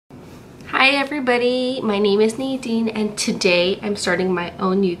Hi everybody, my name is Nadine and today I'm starting my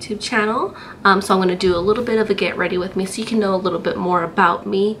own YouTube channel. So I'm going to do a little bit of a get ready with me so you can know a little bit more about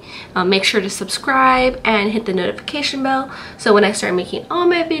me. Make sure to subscribe and hit the notification bell so when I start making all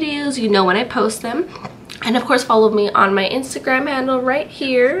my videos you know when I post them. And of course follow me on my Instagram handle right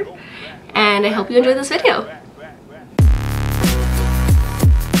here. And I hope you enjoy this video.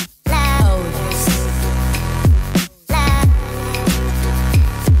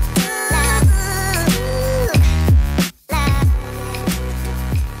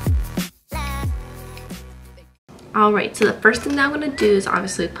 Alright, so the first thing that I'm going to do is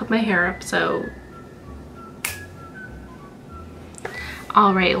obviously put my hair up, so...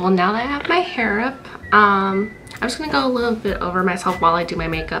 Alright, well now that I have my hair up, I'm just going to go a little bit over myself while I do my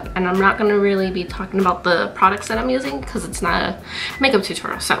makeup. And I'm not going to really be talking about the products that I'm using because it's not a makeup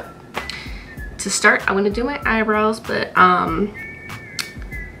tutorial. So, to start, I'm going to do my eyebrows, but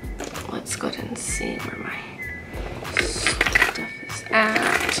let's go ahead and see where my stuff is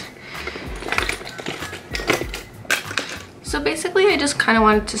at. So basically I just kind of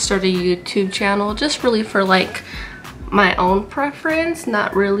wanted to start a YouTube channel just really for like my own preference,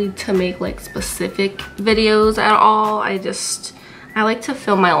 not really to make like specific videos at all. I like to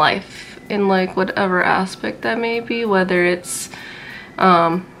film my life in like whatever aspect that may be, whether it's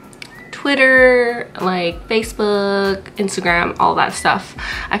Twitter, like Facebook, Instagram, all that stuff.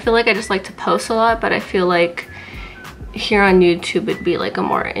 I feel like I just like to post a lot, but I feel like here on YouTube it'd be like a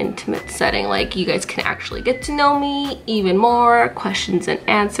more intimate setting, like you guys can actually get to know me even more, questions and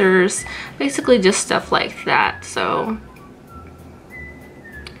answers, basically just stuff like that. So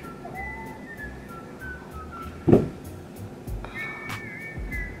I'm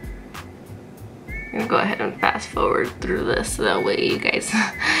gonna go ahead and fast forward through this so that way you guys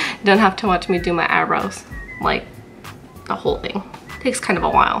don't have to watch me do my eyebrows like the whole thing. It takes kind of a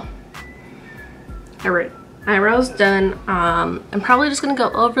while. Alright, eyebrows done. I'm probably just gonna go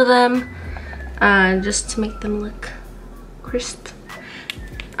over them just to make them look crisp.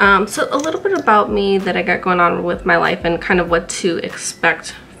 So a little bit about me that I got going on with my life and kind of what to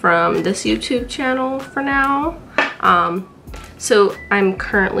expect from this YouTube channel for now. So I'm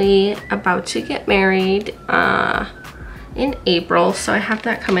currently about to get married in April, so I have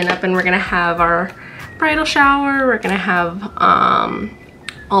that coming up, and we're gonna have our bridal shower. We're gonna have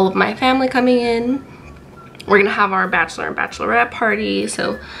all of my family coming in. We're gonna have our bachelor and bachelorette party,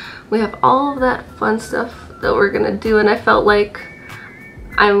 so we have all of that fun stuff that we're gonna do. And I felt like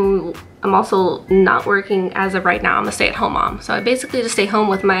I'm also not working as of right now. I'm a stay-at-home mom, so I basically just stay home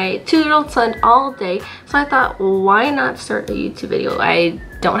with my 2-year-old son all day. So I thought, why not start a YouTube video? I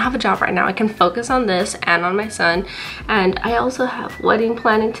don't have a job right now. I can focus on this and on my son, and I also have wedding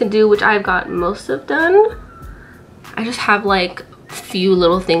planning to do, which I've got most of done. I just have like few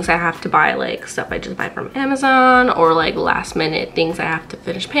little things I have to buy, like stuff I just buy from Amazon, or like last minute things I have to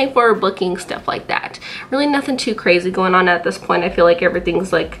finish paying for, booking, stuff like that. Really nothing too crazy going on at this point. I feel like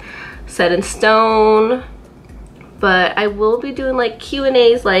everything's like set in stone, but I will be doing like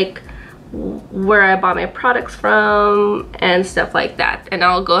Q&As, like where I bought my products from and stuff like that. And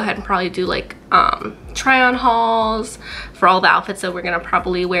I'll go ahead and probably do like try on hauls for all the outfits that we're gonna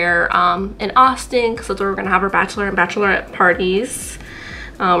probably wear in Austin, because that's where we're gonna have our bachelor and bachelorette parties.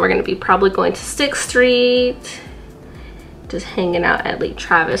 We're gonna be probably going to 6th Street, just hanging out at Lake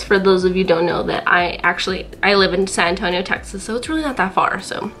Travis. For those of you who don't know, that I live in San Antonio, Texas, so it's really not that far.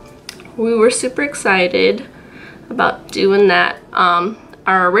 So we were super excited about doing that.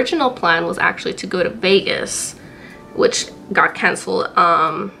 Our original plan was actually to go to Vegas, which got canceled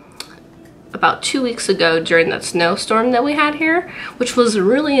about 2 weeks ago during that snowstorm that we had here, which was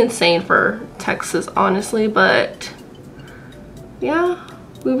really insane for Texas, honestly. But yeah,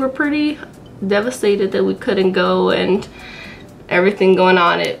 we were pretty devastated that we couldn't go, and everything going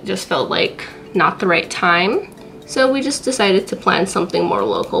on, it just felt like not the right time. So we just decided to plan something more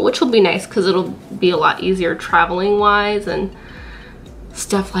local, which will be nice because it'll be a lot easier traveling wise and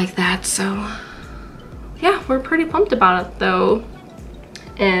stuff like that. So yeah, we're pretty pumped about it though.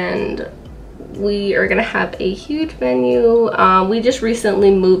 And we are gonna have a huge venue. We just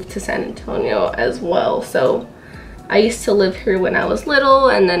recently moved to San Antonio as well. So I used to live here when I was little,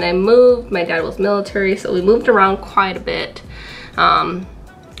 and then I moved. My dad was military, so we moved around quite a bit.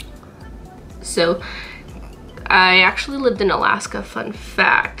 So I actually lived in Alaska, fun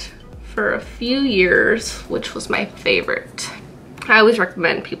fact, for a few years, which was my favorite. I always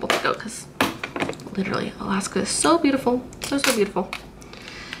recommend people to go because literally Alaska is so beautiful, so beautiful.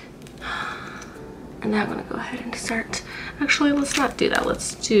 And now I'm gonna go ahead and start. Actually, let's not do that.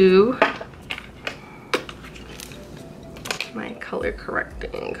 Let's do my color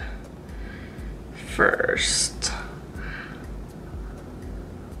correcting. first.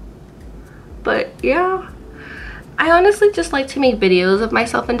 But yeah, I honestly just like to make videos of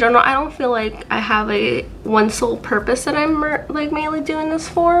myself in general. I don't feel like I have a one sole purpose that I'm like mainly doing this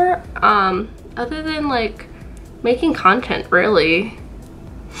for, other than like making content, really.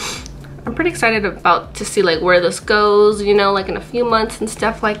 I'm pretty excited about to see like where this goes, you know, like in a few months and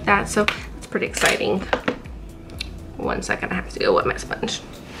stuff like that. So it's pretty exciting. 1 second, I have to go wet my sponge.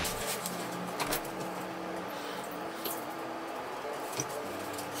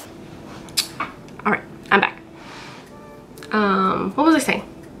 All right, I'm back. What was I saying?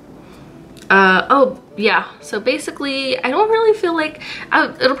 Oh yeah, so basically I don't really feel like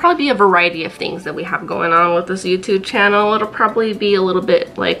it'll probably be a variety of things that we have going on with this YouTube channel. It'll probably be a little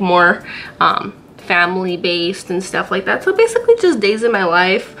bit like more family based and stuff like that. So basically just days in my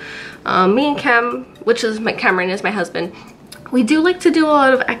life. Me and Cam, which is Cameron is my husband, we do like to do a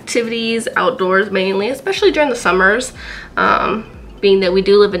lot of activities outdoors mainly, especially during the summers. Being that we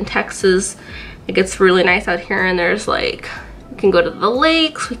do live in Texas, it gets really nice out here, and there's like, we can go to the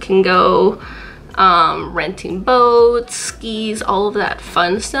lakes, we can go renting boats, skis, all of that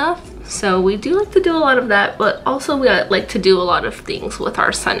fun stuff. So we do like to do a lot of that, but also we like to do a lot of things with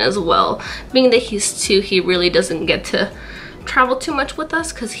our son as well. Being that he's 2, he really doesn't get to travel too much with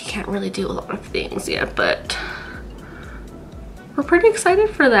us because he can't really do a lot of things yet, but we're pretty excited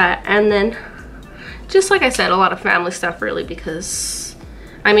for that. And then just like I said, a lot of family stuff really, because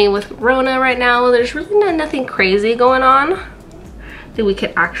I mean with Rona right now there's really nothing crazy going on that we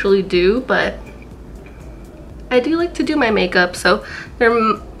could actually do, but I do like to do my makeup, so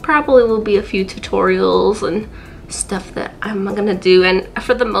there probably will be a few tutorials and stuff that I'm gonna do. And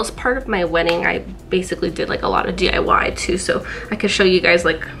for the most part of my wedding, I basically did like a lot of DIY too, so I could show you guys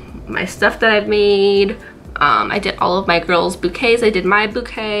like my stuff that I've made. I did all of my girls' bouquets. I did my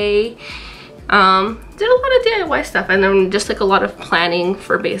bouquet. Did a lot of DIY stuff, and then just like a lot of planning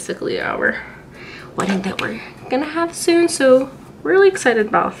for basically our wedding that we're gonna have soon. So really excited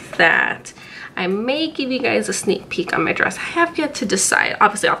about that. I may give you guys a sneak peek on my dress. I have yet to decide.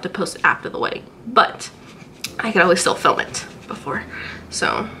 Obviously I'll have to post it after the wedding, but I can always still film it before.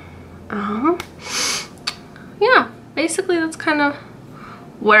 So yeah, basically that's kind of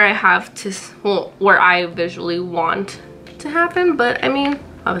where I have to, well, where I visually want to happen, but I mean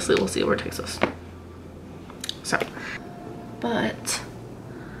obviously we'll see where it takes us. So, but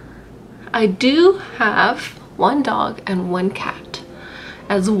I do have 1 dog and 1 cat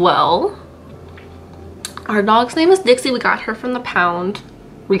as well. Our dog's name is Dixie. We got her from the pound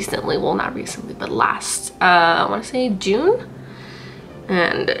recently. Well, not recently, but last, I want to say June.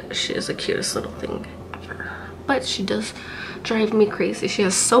 And she is the cutest little thing ever. But she does drive me crazy. She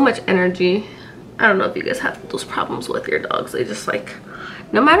has so much energy. I don't know if you guys have those problems with your dogs. They just like,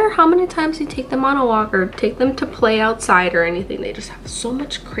 no matter how many times you take them on a walk or take them to play outside or anything, they just have so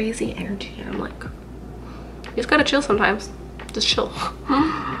much crazy energy. And I'm like, you just gotta chill sometimes. Just chill.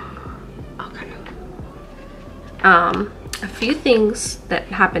 Okay. A few things that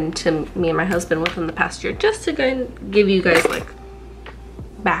happened to me and my husband within the past year, just to give you guys like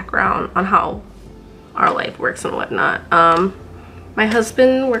background on how our life works and whatnot. My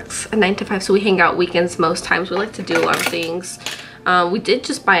husband works a 9 to 5, so we hang out weekends most times. We like to do a lot of things. We did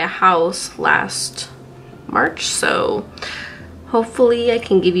just buy a house last March, so hopefully I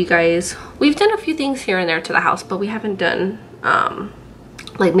can give you guys, we've done a few things here and there to the house, but we haven't done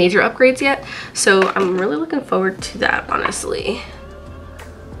like major upgrades yet, so I'm really looking forward to that, honestly.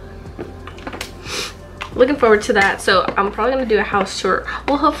 Looking forward to that. So I'm probably gonna do a house tour.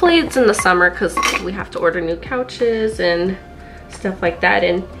 Well, hopefully it's in the summer because we have to order new couches and stuff like that.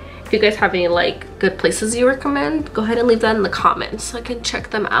 And if you guys have any like good places you recommend, go ahead and leave that in the comments so I can check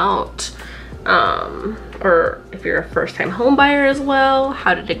them out. Or if you're a first-time home buyer as well,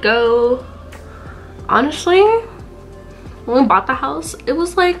 how did it go? Honestly, when we bought the house, it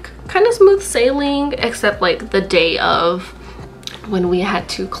was like kind of smooth sailing, except like the day of when we had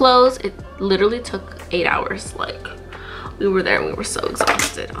to close. It literally took 8 hours. Like, we were there and we were so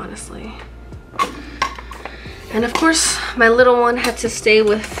exhausted, honestly. And of course my little one had to stay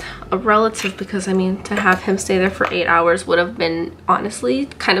with a relative, because I mean, to have him stay there for 8 hours would have been honestly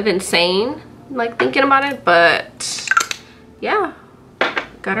kind of insane, like thinking about it. But yeah,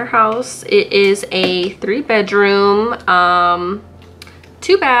 got our house. It is a 3-bedroom,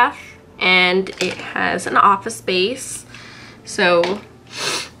 2-bath, and it has an office space. So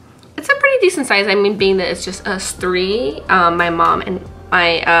it's a pretty decent size. I mean, being that it's just us 3, my mom and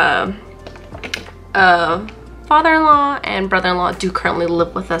my father-in-law and brother-in-law do currently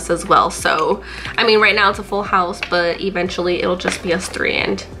live with us as well. So I mean, right now it's a full house, but eventually it'll just be us 3,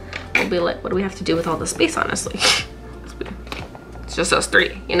 and we'll be like, what do we have to do with all the space, honestly? It's just us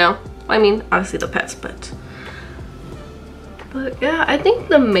three, you know? I mean, obviously the pets, but yeah, I think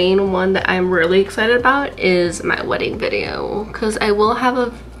the main one that I'm really excited about is my wedding video, because I will have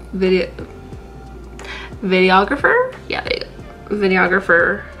a videographer. Yeah,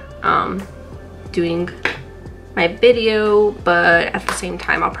 videographer doing my video, but at the same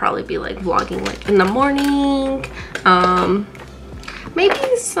time I'll probably be like vlogging like in the morning,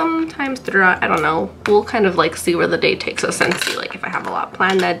 maybe sometimes throughout, I don't know. We'll kind of like see where the day takes us and see like if I have a lot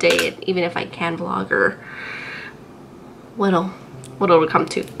planned that day, even if I can vlog or what it'll come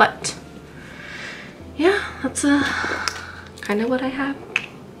to. But yeah, that's kind of what I have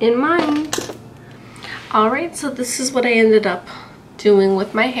in mind. All right, so this is what I ended up doing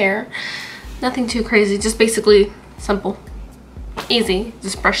with my hair. Nothing too crazy, just basically simple, easy.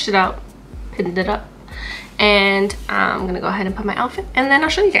 Just brushed it out, pinned it up, and I'm gonna go ahead and put my outfit and then I'll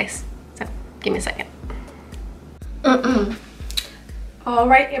show you guys. So give me a second. All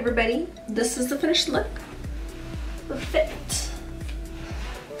right, everybody, this is the finished look, the fit.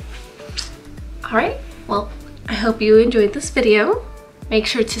 All right, well, I hope you enjoyed this video. Make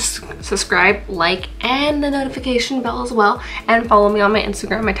sure to subscribe, like, and the notification bell as well, and follow me on my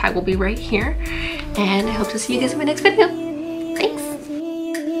Instagram. My tag will be right here, and I hope to see you guys in my next video.